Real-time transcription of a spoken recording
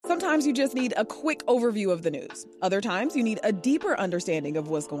Sometimes you just need a quick overview of the news. Other times you need a deeper understanding of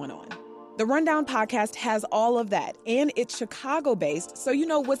what's going on. The Rundown podcast has all of that, and it's Chicago-based, so you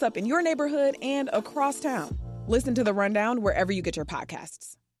know what's up in your neighborhood and across town. Listen to The Rundown wherever you get your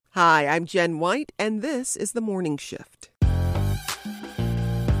podcasts. Hi, I'm Jen White, and this is The Morning Shift.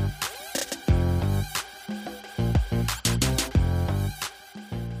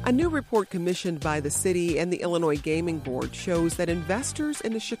 A new report commissioned by the city and the Illinois Gaming Board shows that investors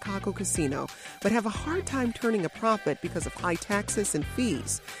in the Chicago casino would have a hard time turning a profit because of high taxes and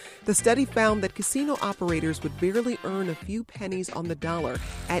fees. The study found that casino operators would barely earn a few pennies on the dollar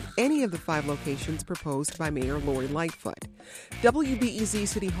at any of the 5 locations proposed by Mayor Lori Lightfoot. WBEZ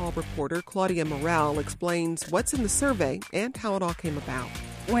City Hall reporter Claudia Morrell explains what's in the survey and how it all came about.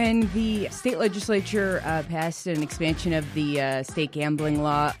 When the state legislature passed an expansion of the state gambling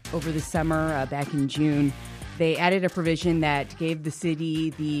law over the summer back in June, they added a provision that gave the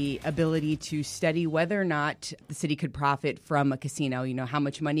city the ability to study whether or not the city could profit from a casino, how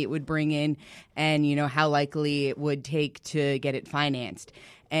much money it would bring in and, how likely it would take to get it financed.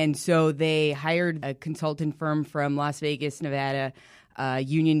 And so they hired a consultant firm from Las Vegas, Nevada,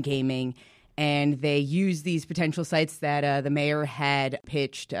 Union Gaming, and they used these potential sites that the mayor had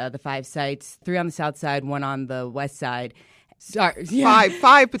pitched, the 5 sites, 3 on the south side, 1 on the west side. Sorry, yeah.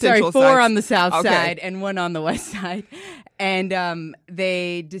 Five potential 4 sites. On the south side and 1 on the west side. And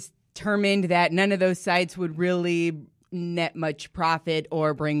they determined that none of those sites would really net much profit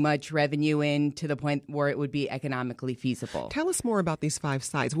or bring much revenue in to the point where it would be economically feasible. Tell us more about these 5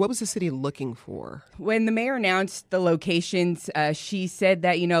 sites. What was the city looking for? When the mayor announced the locations, she said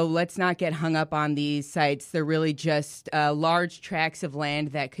that, let's not get hung up on these sites. They're really just large tracts of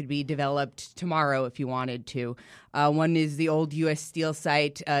land that could be developed tomorrow if you wanted to. One is the old U.S. Steel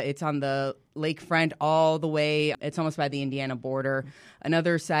site. It's on the lakefront all the way. It's almost by the Indiana border.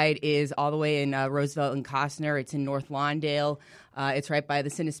 Another site is all the way in Roosevelt and Costner. It's in North Lawndale. It's right by the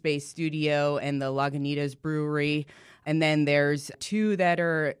Cinespace Studio and the Lagunitas Brewery. And then there's 2 that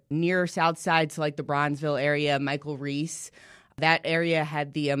are near South Side, so like the Bronzeville area, Michael Reese. That area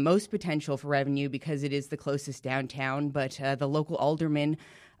had the most potential for revenue because it is the closest downtown. But the local Alderman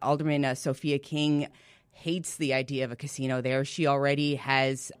Sophia King, hates the idea of a casino there. She already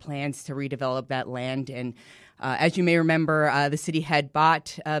has plans to redevelop that land. And as you may remember, the city had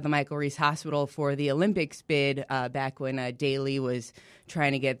bought the Michael Reese Hospital for the Olympics bid back when Daley was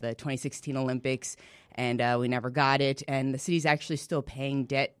trying to get the 2016 Olympics, and we never got it. And the city's actually still paying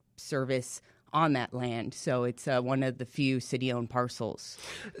debt service on that land. So it's one of the few city-owned parcels.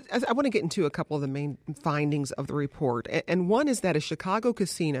 I want to get into a couple of the main findings of the report. And one is that a Chicago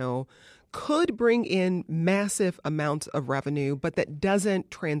casino could bring in massive amounts of revenue, but that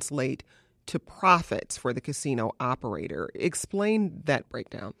doesn't translate to profits for the casino operator. Explain that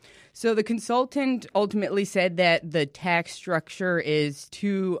breakdown. So the consultant ultimately said that the tax structure is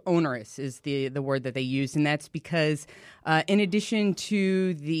too onerous, is the word that they used, and that's because in addition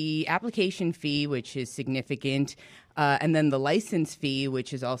to the application fee, which is significant, and then the license fee,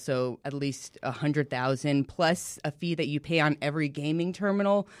 which is also at least $100,000, plus a fee that you pay on every gaming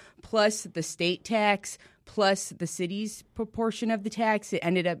terminal, plus the state tax, plus the city's proportion of the tax, it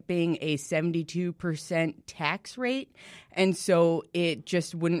ended up being a 72% tax rate. And so it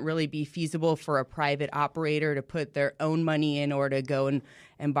just wouldn't really be feasible for a private operator to put their own money in or to go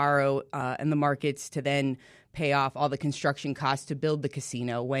and borrow in the markets to then pay off all the construction costs to build the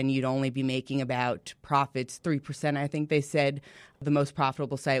casino when you'd only be making about profits 3%. I think they said the most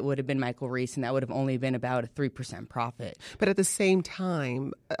profitable site would have been Michael Reese, and that would have only been about a 3% profit. But at the same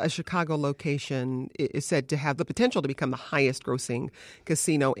time, a Chicago location is said to have the potential to become the highest grossing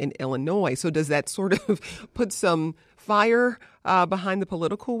casino in Illinois. So does that sort of put some fire behind the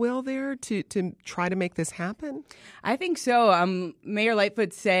political will there to try to make this happen? I think so. Mayor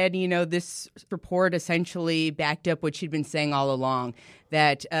Lightfoot said, this report essentially backed up what she'd been saying all along,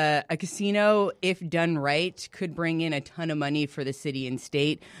 that a casino, if done right, could bring in a ton of money for the city and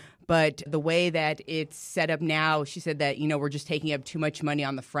state. But the way that it's set up now, she said that, we're just taking up too much money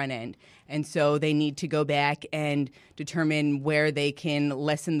on the front end. And so they need to go back and determine where they can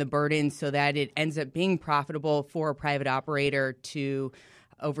lessen the burden so that it ends up being profitable for a private operator to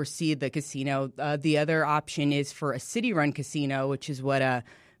oversee the casino. The other option is for a city-run casino, which is what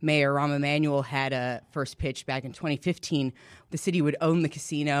Mayor Rahm Emanuel had first pitched back in 2015. The city would own the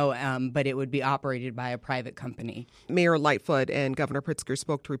casino, but it would be operated by a private company. Mayor Lightfoot and Governor Pritzker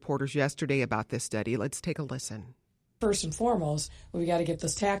spoke to reporters yesterday about this study. Let's take a listen. First and foremost, we've got to get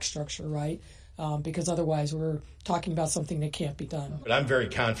this tax structure right. because otherwise we're talking about something that can't be done. But I'm very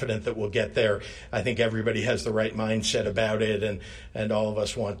confident that we'll get there. I think everybody has the right mindset about it, and all of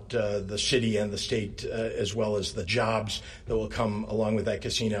us want the city and the state, as well as the jobs that will come along with that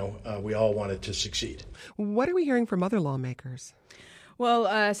casino. We all want it to succeed. What are we hearing from other lawmakers?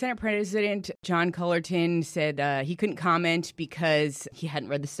 Well, Senate President John Cullerton said he couldn't comment because he hadn't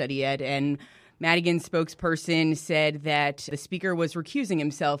read the study yet, and Madigan's spokesperson said that the speaker was recusing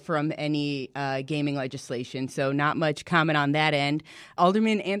himself from any gaming legislation, so not much comment on that end.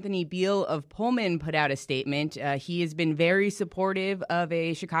 Alderman Anthony Beal of Pullman put out a statement. He has been very supportive of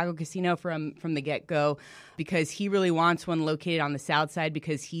a Chicago casino from the get-go because he really wants one located on the south side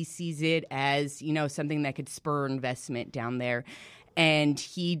because he sees it as, something that could spur investment down there. And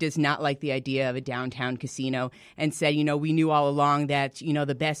he does not like the idea of a downtown casino and said, we knew all along that,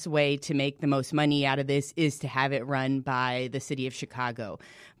 the best way to make the most money out of this is to have it run by the city of Chicago.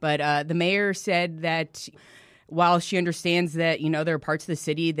 But the mayor said that while she understands that, there are parts of the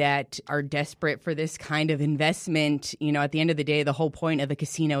city that are desperate for this kind of investment, at the end of the day, the whole point of the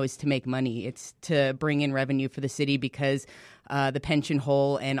casino is to make money. It's to bring in revenue for the city because the pension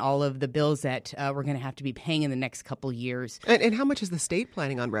hole and all of the bills that we're going to have to be paying in the next couple years. And how much is the state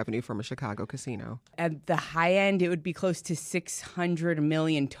planning on revenue from a Chicago casino? At the high end, it would be close to $600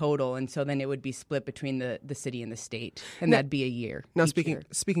 million total, and so then it would be split between the city and the state, and that'd be a year. Now,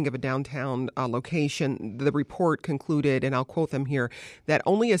 speaking of a downtown location, the report concluded, and I'll quote them here, that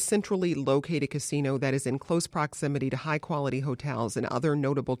only a centrally located casino that is in close proximity to high-quality hotels and other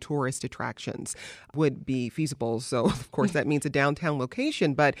notable tourist attractions would be feasible. So, of course, that means a downtown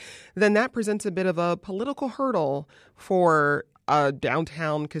location, but then that presents a bit of a political hurdle for a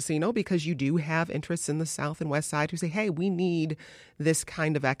downtown casino because you do have interests in the south and west side who say, hey, we need this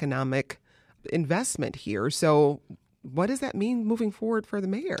kind of economic investment here. So what does that mean moving forward for the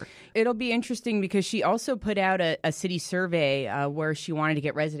mayor? It'll be interesting because she also put out a city survey where she wanted to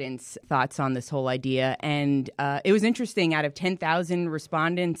get residents' thoughts on this whole idea. And it was interesting. Out of 10,000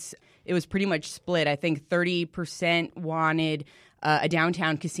 respondents, it was pretty much split. I think 30% wanted a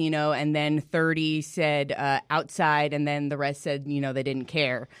downtown casino, and then 30 said outside, and then the rest said, they didn't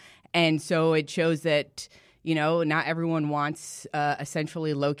care. And so it shows that, not everyone wants a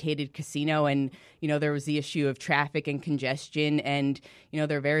centrally located casino. And, there was the issue of traffic and congestion, and,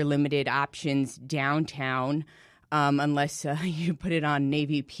 there are very limited options downtown unless you put it on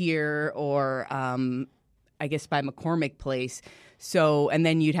Navy Pier or, I guess, by McCormick Place. So, and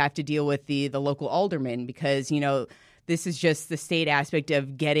then you'd have to deal with the local alderman because, this is just the state aspect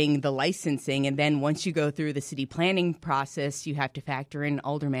of getting the licensing. And then once you go through the city planning process, you have to factor in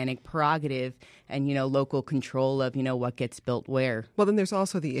aldermanic prerogative and, local control of, what gets built where. Well, then there's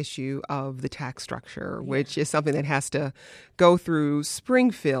also the issue of the tax structure, which is something that has to go through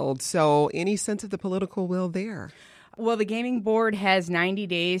Springfield. So any sense of the political will there? Well, the gaming board has 90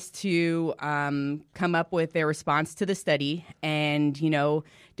 days to come up with their response to the study. And,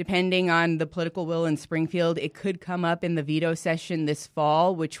 depending on the political will in Springfield, it could come up in the veto session this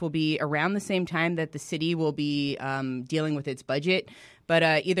fall, which will be around the same time that the city will be dealing with its budget.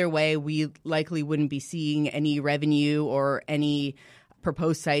 But either way, we likely wouldn't be seeing any revenue or any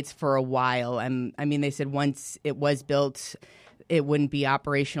proposed sites for a while. They said once it was built, it wouldn't be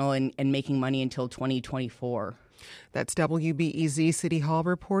operational and making money until 2024. That's WBEZ City Hall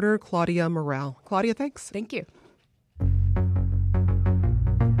reporter Claudia Morrell. Claudia, thanks. Thank you.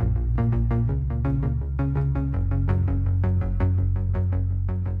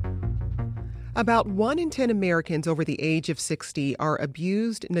 About 1 in 10 Americans over the age of 60 are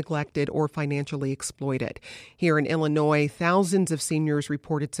abused, neglected, or financially exploited. Here in Illinois, thousands of seniors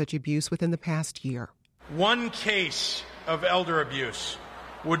reported such abuse within the past year. One case of elder abuse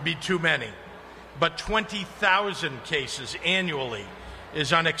would be too many, but 20,000 cases annually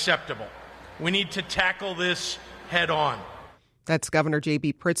is unacceptable. We need to tackle this head on. That's Governor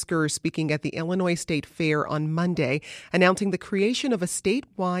J.B. Pritzker speaking at the Illinois State Fair on Monday, announcing the creation of a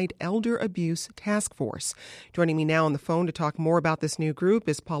statewide elder abuse task force. Joining me now on the phone to talk more about this new group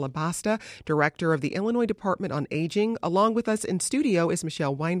is Paula Basta, director of the Illinois Department on Aging. Along with us in studio is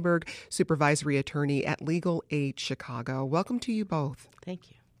Michelle Weinberg, supervisory attorney at Legal Aid Chicago. Welcome to you both. Thank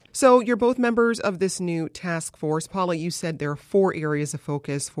you. So you're both members of this new task force. Paula, you said there are 4 areas of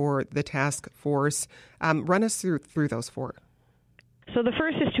focus for the task force. Run us through those 4. So the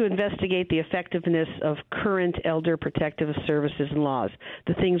first is to investigate the effectiveness of current elder protective services and laws,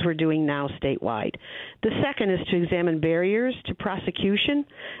 the things we're doing now statewide. The second is to examine barriers to prosecution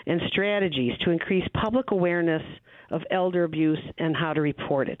and strategies to increase public awareness of elder abuse and how to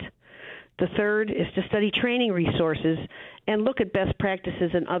report it. The third is to study training resources and look at best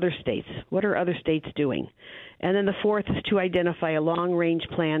practices in other states. What are other states doing? And then the fourth is to identify a long-range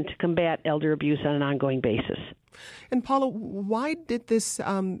plan to combat elder abuse on an ongoing basis. And Paula, why did this,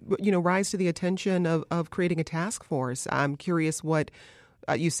 rise to the attention of creating a task force? I'm curious what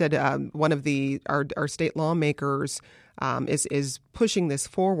you said. One of our state lawmakers is pushing this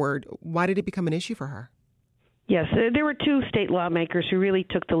forward. Why did it become an issue for her? Yes, there were two state lawmakers who really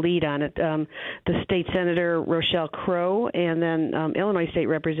took the lead on it. The state senator, Rochelle Crow, and then Illinois State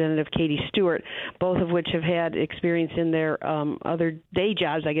Representative Katie Stewart, both of which have had experience in their other day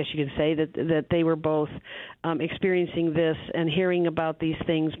jobs, I guess you could say, that they were both experiencing this and hearing about these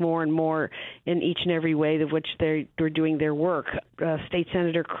things more and more in each and every way of which they were doing their work. State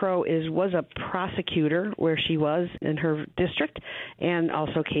Senator Crow was a prosecutor where she was in her district, and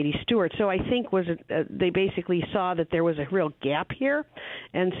also Katie Stewart. So I think they basically saw that there was a real gap here,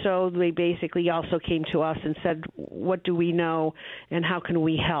 and so they basically also came to us and said, what do we know and how can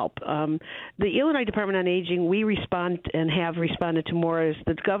we help? The Illinois Department on Aging, we respond and have responded to more, as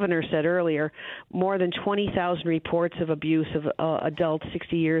the governor said earlier, more than 20,000 reports of abuse of adults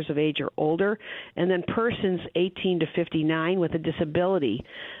 60 years of age or older, and then persons 18 to 59 with a disability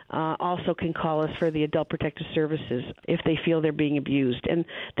also can call us for the Adult Protective Services if they feel they're being abused. And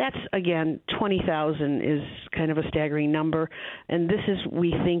that's, again, 20,000 is kind of a staggering number, and this is,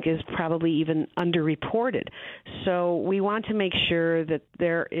 we think, is probably even underreported. So we want to make sure that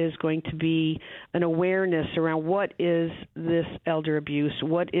there is going to be an awareness around what is this elder abuse,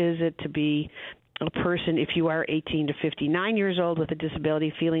 what is it to be a person, if you are 18 to 59 years old with a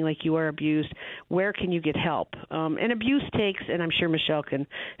disability, feeling like you are abused, where can you get help? And abuse takes, and I'm sure Michelle can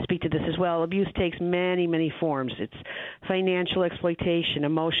speak to this as well, abuse takes many, many forms. It's financial exploitation,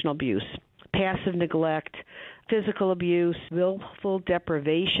 emotional abuse, passive neglect, physical abuse, willful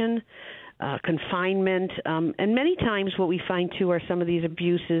deprivation, confinement, and many times what we find, too, are some of these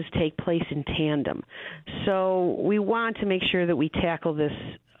abuses take place in tandem. So we want to make sure that we tackle this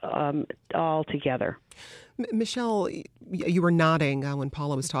all together. Michelle, you were nodding when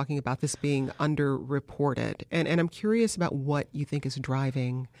Paula was talking about this being underreported, and I'm curious about what you think is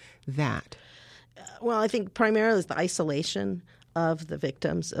driving that. Well, I think primarily is the isolation of the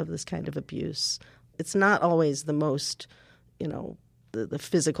victims of this kind of abuse. It's not always the most, the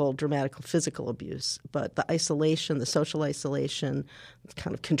physical, dramatic physical abuse, but the isolation, the social isolation,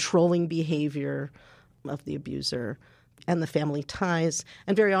 kind of controlling behavior of the abuser, and the family ties.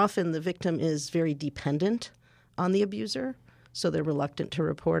 And very often the victim is very dependent on the abuser, so they're reluctant to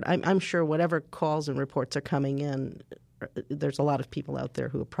report. I'm sure whatever calls and reports are coming in, there's a lot of people out there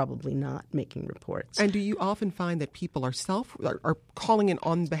who are probably not making reports. And do you often find that people are calling in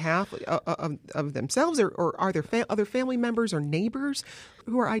on behalf of themselves, or are there other family members or neighbors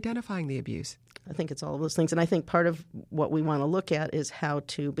who are identifying the abuse? I think it's all of those things. And I think part of what we want to look at is how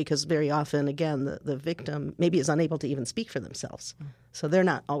to, because very often, again, the victim maybe is unable to even speak for themselves. So they're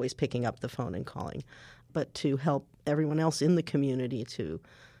not always picking up the phone and calling, but to help everyone else in the community to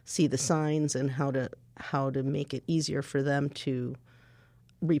see the signs and how to make it easier for them to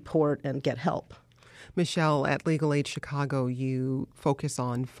report and get help. Michelle, at Legal Aid Chicago, you focus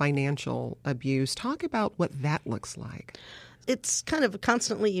on financial abuse. Talk about what that looks like. It's kind of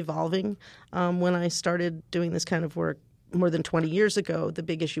constantly evolving. When I started doing this kind of work more than 20 years ago, the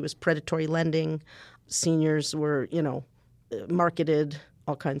big issue was predatory lending. Seniors were, marketed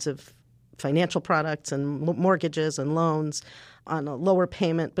all kinds of financial products and mortgages and loans on a lower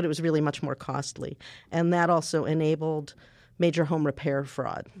payment, but it was really much more costly. And that also enabled major home repair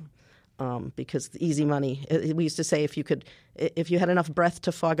fraud. Because the easy money, we used to say if you had enough breath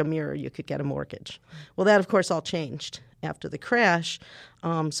to fog a mirror, you could get a mortgage. Well, that, of course, all changed after the crash.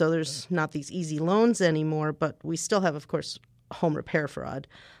 So there's not these easy loans anymore, but we still have, of course, home repair fraud.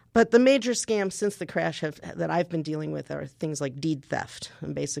 But the major scams since the crash that I've been dealing with are things like deed theft,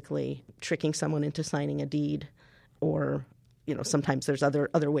 and basically tricking someone into signing a deed, or sometimes there's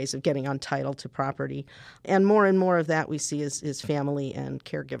other ways of getting on title to property. And more of that we see is family and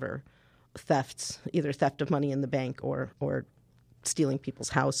caregiver thefts, either theft of money in the bank or stealing people's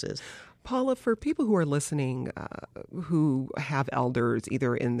houses. Paula, for people who are listening who have elders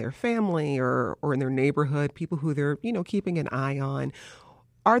either in their family or in their neighborhood, people who they're keeping an eye on,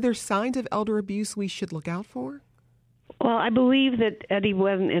 are there signs of elder abuse we should look out for? Well, I believe that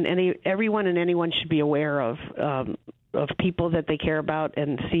everyone and anyone should be aware of people that they care about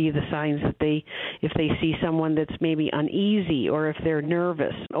and see the signs that if they see someone that's maybe uneasy, or if they're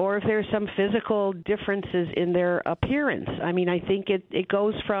nervous, or if there's some physical differences in their appearance. I mean, I think it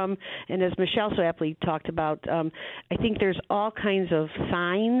goes from, and as Michelle so aptly talked about, I think there's all kinds of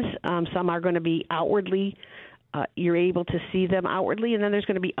signs. Some are going to be outwardly you're able to see them outwardly, and then there's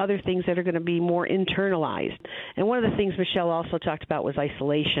going to be other things that are going to be more internalized. And one of the things Michelle also talked about was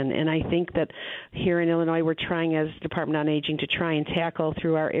isolation, and I think that here in Illinois we're trying as Department on Aging to try and tackle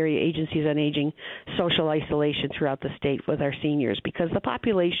through our area agencies on aging social isolation throughout the state with our seniors, because the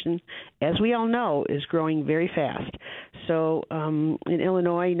population, as we all know, is growing very fast. So in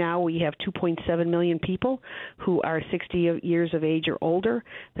Illinois now we have 2.7 million people who are 60 years of age or older.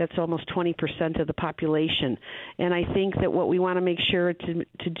 That's almost 20% of the population. And I think that what we want to make sure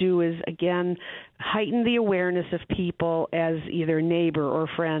to do is, again, heighten the awareness of people as either neighbor or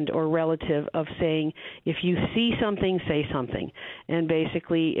friend or relative of saying, if you see something, say something. And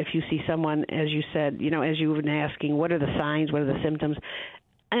basically, if you see someone, as you said, as you've been asking, what are the signs, what are the symptoms?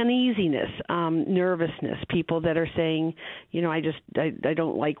 Uneasiness, nervousness, people that are saying, I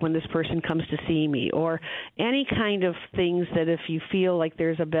don't like when this person comes to see me, or any kind of things that if you feel like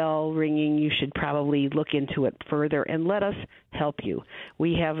there's a bell ringing, you should probably look into it further and let us help you.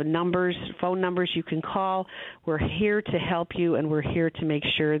 We have phone numbers you can call. We're here to help you, and we're here to make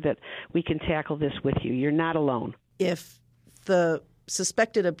sure that we can tackle this with you. You're not alone. If the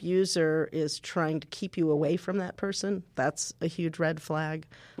suspected abuser is trying to keep you away from that person, that's a huge red flag.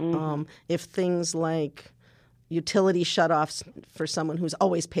 Mm-hmm. If things like utility shutoffs for someone who's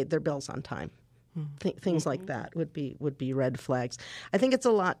always paid their bills on time, things like that would be red flags. I think it's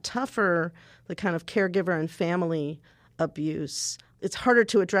a lot tougher, the kind of caregiver and family abuse. It's harder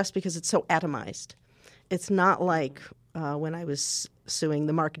to address because it's so atomized. It's not like when I was suing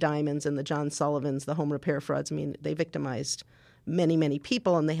the Mark Diamonds and the John Sullivans, the home repair frauds. I mean, they victimized many, many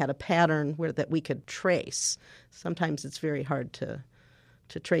people, and they had a pattern that we could trace. Sometimes it's very hard to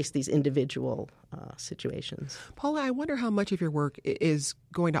trace these individual situations. Paula, I wonder how much of your work is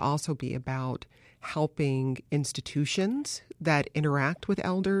going to also be about helping institutions that interact with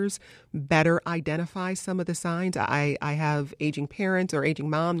elders better identify some of the signs. I have aging parents or aging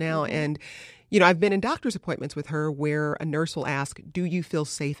mom now, and I've been in doctor's appointments with her where a nurse will ask, do you feel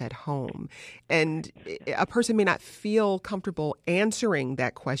safe at home? And a person may not feel comfortable answering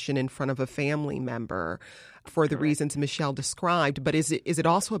that question in front of a family member for the reasons Michelle described. But is it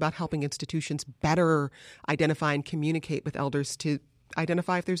also about helping institutions better identify and communicate with elders to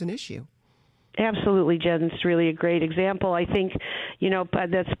identify if there's an issue? Absolutely, Jen. It's really a great example. I think,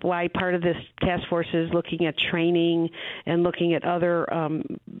 that's why part of this task force is looking at training and looking at other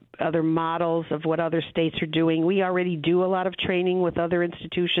models of what other states are doing. We already do a lot of training with other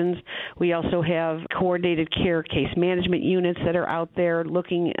institutions. We also have coordinated care case management units that are out there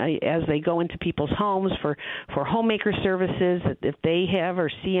looking as they go into people's homes for homemaker services, if they have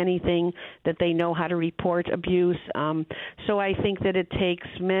or see anything that they know how to report abuse. So I think that it takes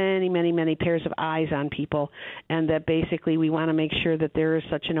many, many, many pairs of eyes on people, and that basically we want to make sure that there is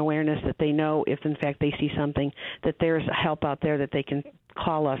such an awareness that they know if in fact they see something, that there's help out there that they can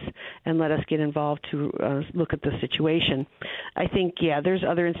call us and let us get involved to look at the situation. I think, there's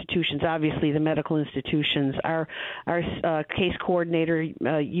other institutions, obviously the medical institutions, our case coordinator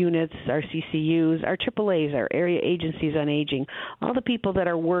units, our CCUs, our AAAs, our area agencies on aging, all the people that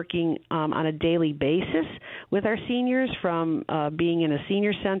are working on a daily basis with our seniors, from being in a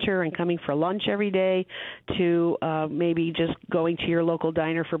senior center and coming for lunch every day to maybe just going to your local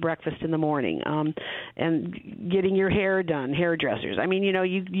diner for breakfast in the morning and getting your hair done, hairdressers. I mean,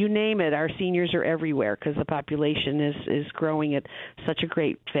 you name it, our seniors are everywhere because the population is growing at such a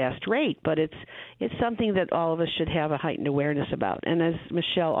great, fast rate. But it's something that all of us should have a heightened awareness about. And as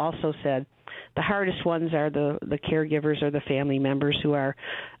Michelle also said, the hardest ones are the caregivers or the family members who are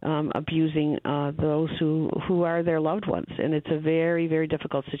abusing those who are their loved ones. And it's a very, very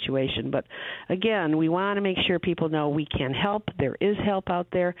difficult situation. But again, we want to make sure people know we can help. There is help out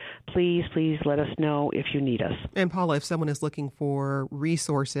there. Please, please let us know if you need us. And Paula, if someone is looking for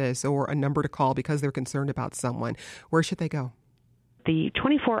resources or a number to call because they're concerned about someone, where should they go? The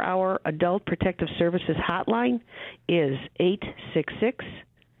 24-hour Adult Protective Services hotline is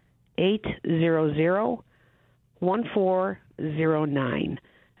 866-800-1409.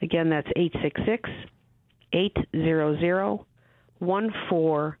 Again, that's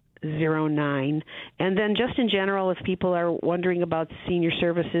 866-800-1409. And then just in general, if people are wondering about senior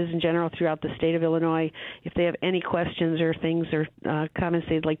services in general throughout the state of Illinois, if they have any questions or things or comments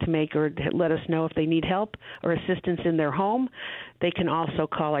they'd like to make, or let us know if they need help or assistance in their home, they can also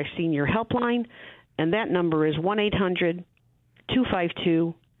call our senior helpline, and that number is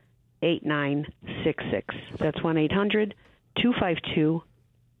 1-800-252-8966. That's 1-800-252-8966.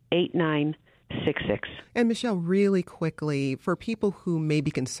 And Michelle, really quickly, for people who may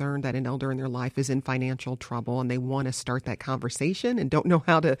be concerned that an elder in their life is in financial trouble and they want to start that conversation and don't know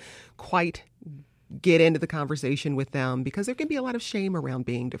how to quite get into the conversation with them because there can be a lot of shame around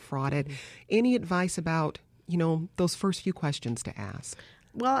being defrauded. Any advice about, those first few questions to ask?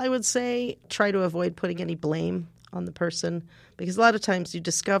 Well, I would say try to avoid putting any blame on the person, because a lot of times you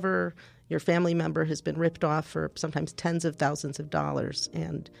discover your family member has been ripped off for sometimes tens of thousands of dollars,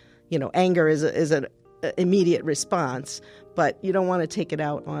 and anger is an immediate response, but you don't want to take it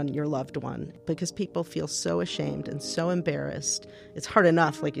out on your loved one because people feel so ashamed and so embarrassed. It's hard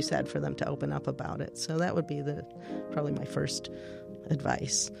enough, like you said, for them to open up about it. So that would be probably my first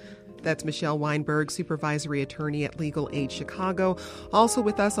advice. That's Michelle Weinberg, supervisory attorney at Legal Aid Chicago. Also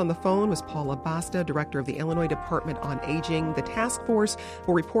with us on the phone was Paula Basta, director of the Illinois Department on Aging. The task force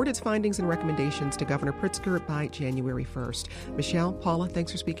will report its findings and recommendations to Governor Pritzker by January 1st. Michelle, Paula,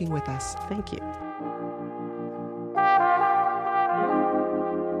 thanks for speaking with us. Thank you.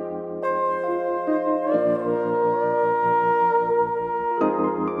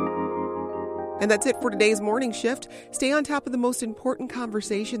 And that's it for today's Morning Shift. Stay on top of the most important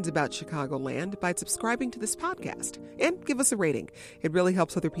conversations about Chicagoland by subscribing to this podcast and give us a rating. It really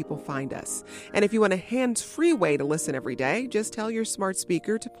helps other people find us. And if you want a hands-free way to listen every day, just tell your smart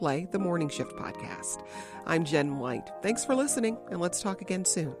speaker to play the Morning Shift podcast. I'm Jen White. Thanks for listening, and let's talk again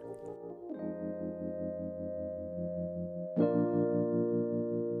soon.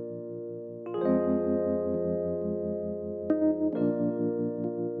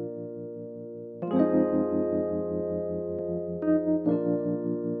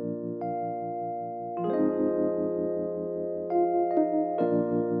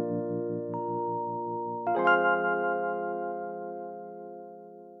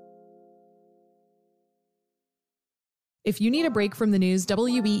 If you need a break from the news,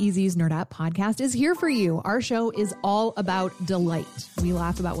 WBEZ's Nerd App podcast is here for you. Our show is all about delight. We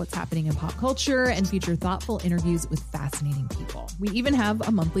laugh about what's happening in pop culture and feature thoughtful interviews with fascinating people. We even have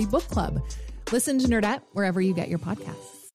a monthly book club. Listen to Nerd App wherever you get your podcasts.